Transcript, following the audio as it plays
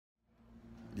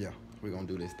Yeah, we're gonna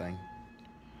do this thing.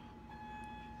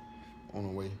 On the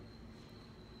way.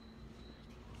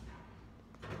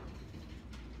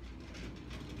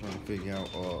 Trying to figure out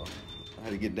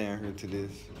how to get down here to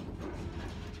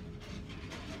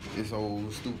this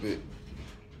old stupid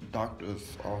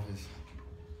doctor's office.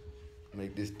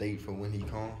 Make this date for when he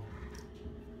come.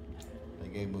 They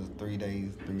gave us 3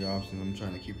 days, 3 options. I'm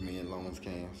trying to keep me as long as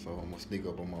can, so I'm gonna sneak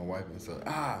up on my wife and say,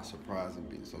 surprise a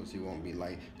bit, so she won't be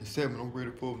like, the 7th, I'm ready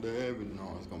for them to have it.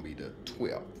 No, it's gonna be the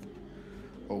 12th,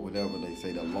 or whatever they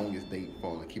say, the longest date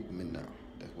for them to keep them in now.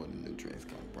 That's what the new trends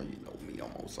come from. You know me,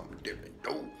 I'm on something different.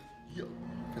 Go, yeah.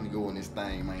 Finna go in this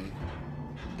thing, man.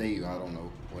 Date, I don't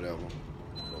know, whatever.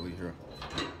 Over here.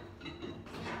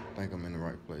 Think I'm in the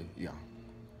right place. Yeah.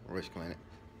 Rich Planet.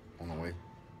 On the way.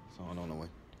 So on the way.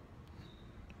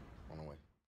 On the way.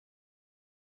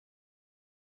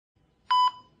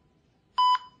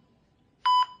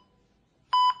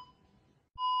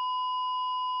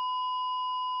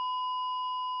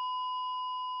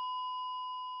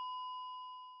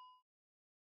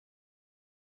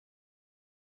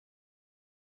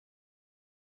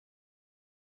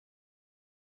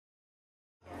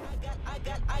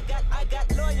 I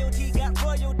got loyalty, got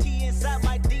royalty inside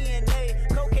my DNA.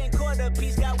 Cocaine quarter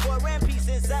piece, got war and peace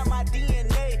inside my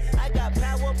DNA. I got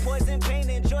power, poison, pain,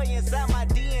 and joy inside my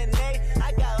DNA.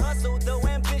 I got hustle, though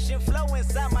ambition, flow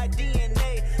inside my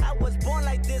DNA. I was born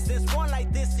like this and born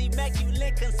like this,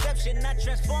 immaculate conception. I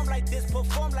transform like this,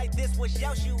 perform like this, wish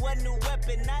out you a new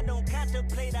weapon. I don't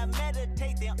contemplate, I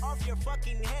meditate, then off your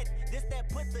fucking head. This that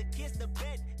put the kids to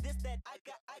bed. This that I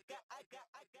got.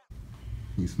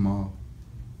 He's small.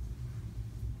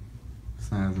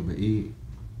 Size of an egg.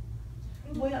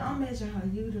 Well, I'm measuring her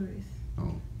uterus.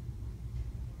 Oh.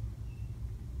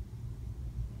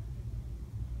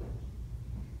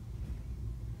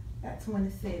 Got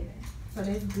 27. So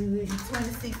that's good.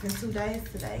 26 in 2 days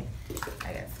today.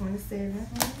 I got 27.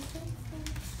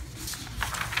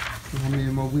 So how many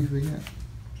more weeks we got?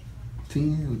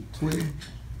 10, 12?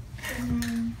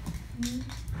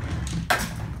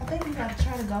 I think we gotta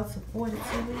try to go to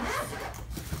 42 weeks.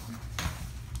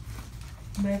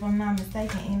 But if I'm not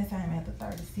mistaken, anytime after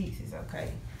 36 is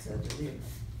okay to deliver.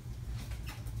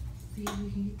 See if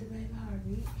we can get the baby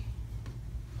heartbeat.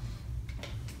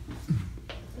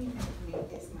 You know me,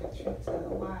 that's my trip to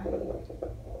Hawaii.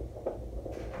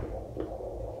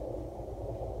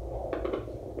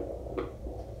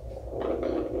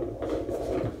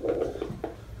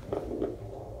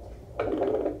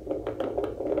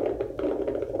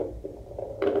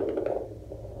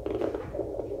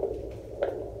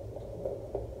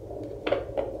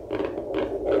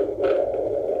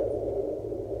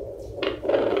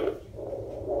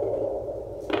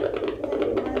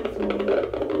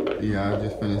 Yeah, I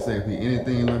just finna say, if he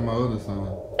anything like my other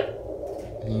son,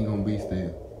 he ain't gonna be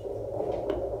still.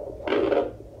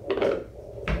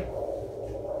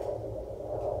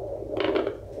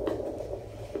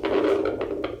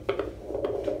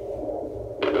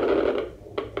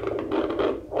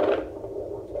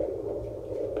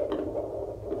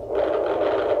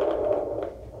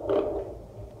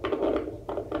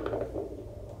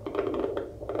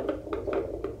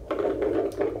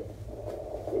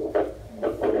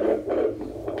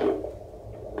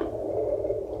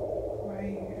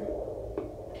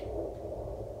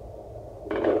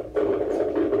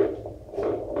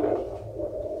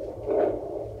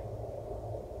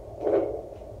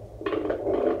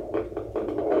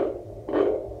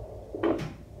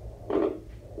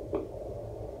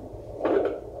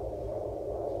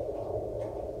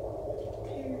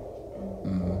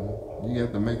 You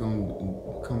have to make them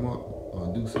come up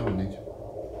or do something, did you?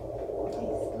 He's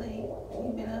asleep.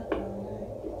 He been up all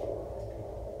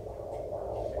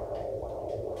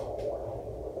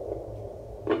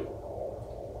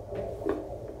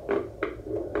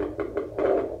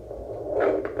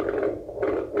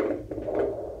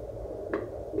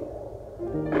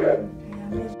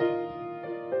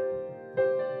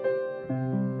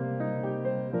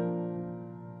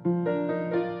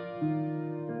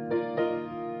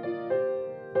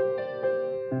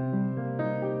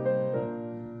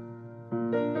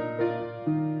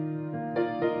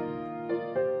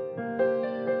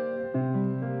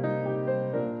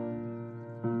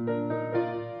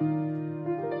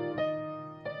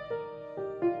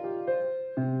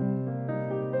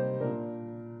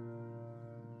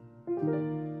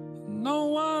No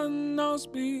one knows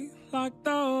me like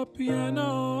the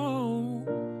piano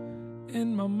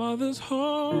in my mother's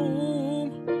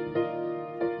home.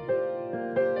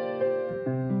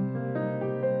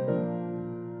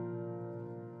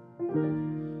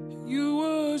 You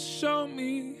would show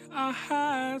me I I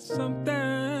had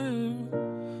something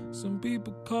some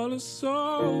people call a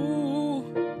soul.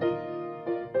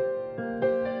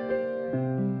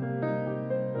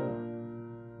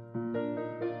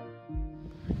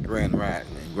 Grand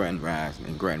Rising, Grand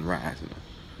Rising, Grand Rising.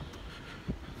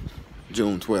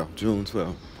 June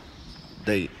 12th,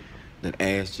 date that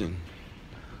Ashton,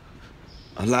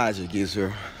 Elijah gets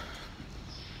her.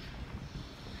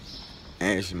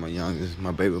 Ashton, my youngest,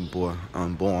 my baby boy,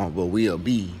 unborn, but we'll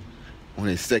be on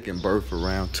his second birth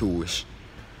around 2-ish.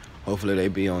 Hopefully they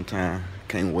be on time.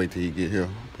 Can't wait till he get here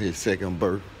for his second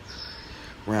birth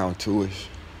around 2-ish.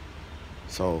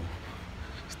 So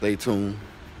stay tuned.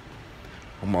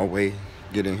 On my way,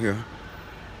 get in here.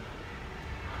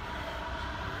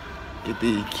 Get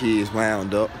these kids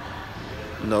wound up.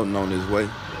 Nothing on his way.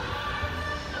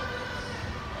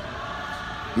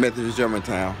 Methodist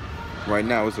Germantown. Right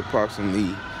now it's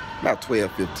approximately about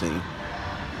 12:15.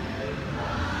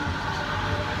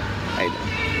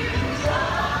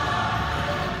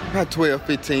 About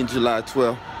 12:15, July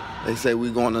 12th. They say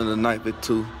we're going on the night at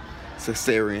 2,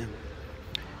 cesarean.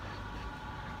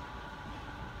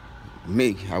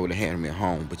 Me, I would have had him at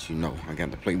home, but you know, I got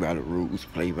to play by the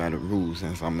rules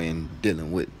since I'm in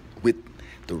dealing with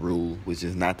the rule, which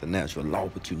is not the natural law,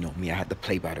 but you know me, I have to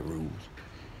play by the rules.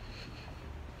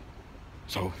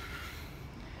 So,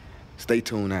 stay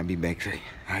tuned, I'll be back.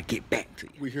 I'll get back to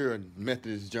you. We here in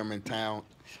Methodist Germantown,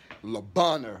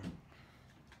 LeBonner.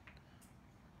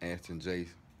 Ashton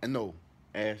Jace, and no,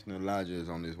 Ashton Elijah is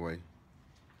on his way.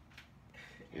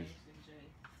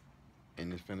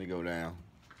 And it's finna go down.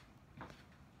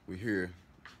 We here.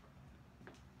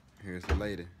 Here's the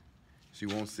lady. She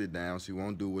won't sit down. She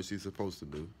won't do what she's supposed to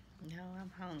do. No, I'm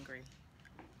hungry.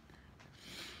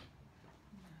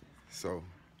 So,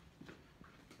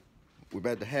 we're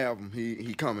about to have him.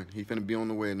 He coming. He finna be on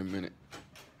the way in a minute.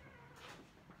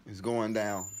 It's going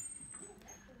down.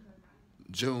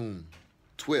 June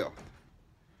 12th.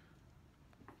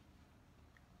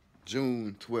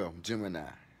 June 12th, Gemini.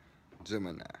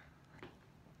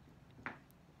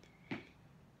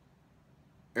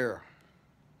 Error.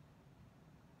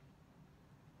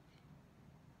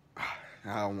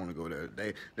 I don't want to go there.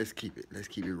 Let's keep it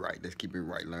right. Let's keep it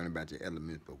right. Learn about your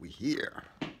elements, but we here.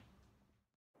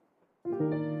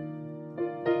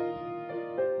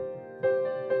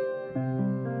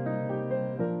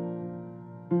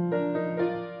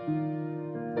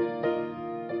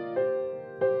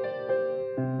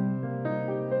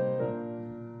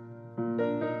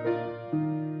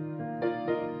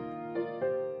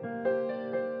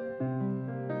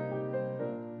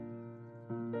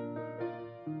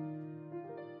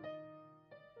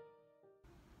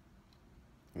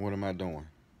 What am I doing?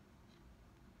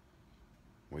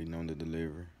 Waiting on the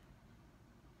delivery.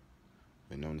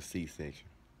 Waiting on the C-section.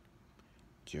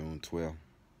 June 12th.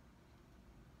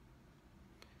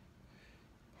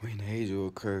 Waiting the age of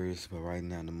Aquarius, but right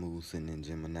now the mood's sitting in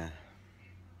Gemini.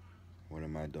 What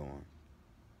am I doing?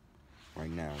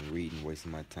 Right now I'm reading,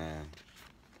 wasting my time.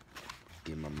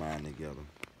 Getting my mind together.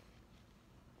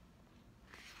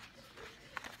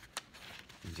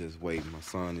 I'm just waiting. My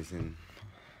son is in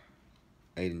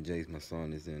Aiden Jace, my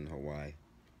son, is in Hawaii.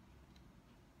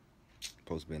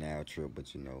 Supposed to be an hour trip,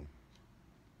 but you know,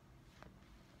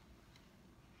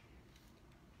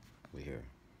 we're here.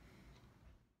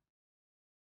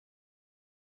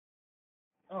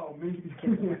 Oh, me.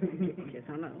 Just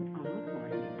on the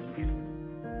point.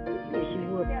 Yes, you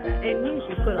would. And you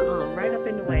should put her arm right up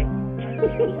in the way.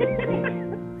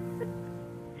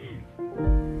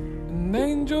 An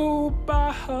angel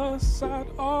by her side,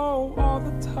 oh, all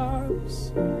the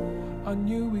times I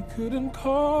knew we couldn't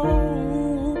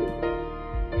cope.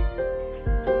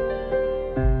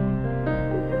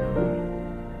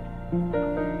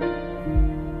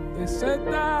 They said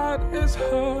that is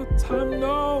her time,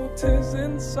 no tears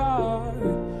inside.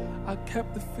 I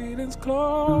kept the feelings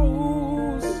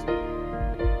close.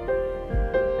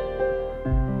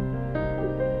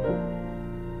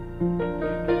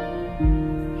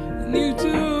 And you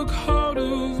took hold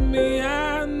of me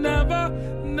and never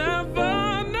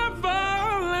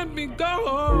let me go.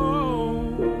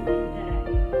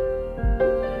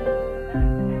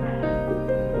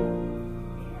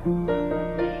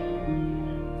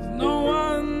 No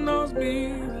one knows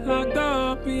me like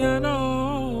the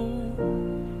piano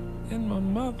in my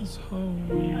mother's home.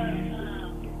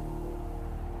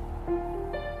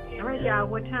 All right, y'all,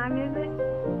 what time is it?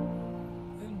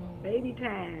 Baby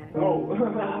time. Oh.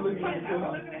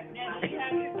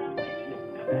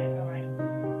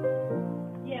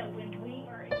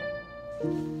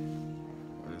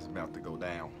 It's about to go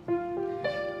down.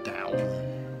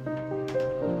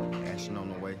 Ashton on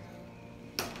the way.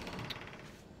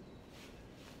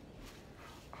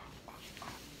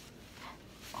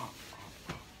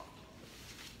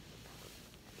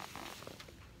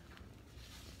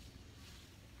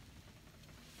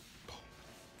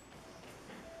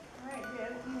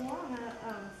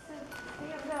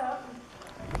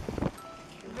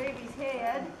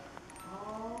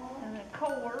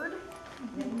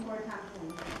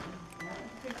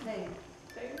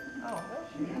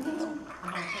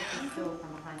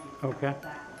 Okay.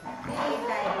 Hi,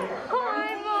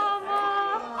 Mama.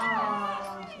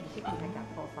 She can take that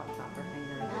pulse off her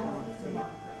finger if she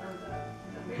wants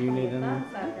to. Do you need any?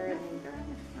 That's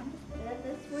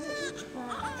what it looks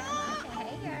like.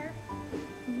 Hair.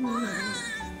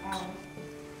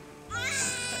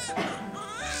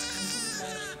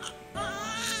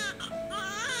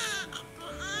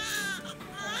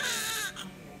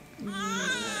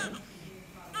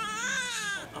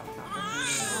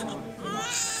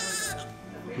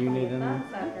 Do you need any? That's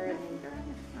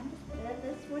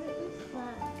what it looks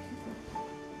like.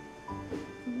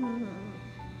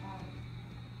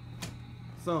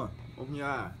 Son, open your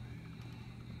eye.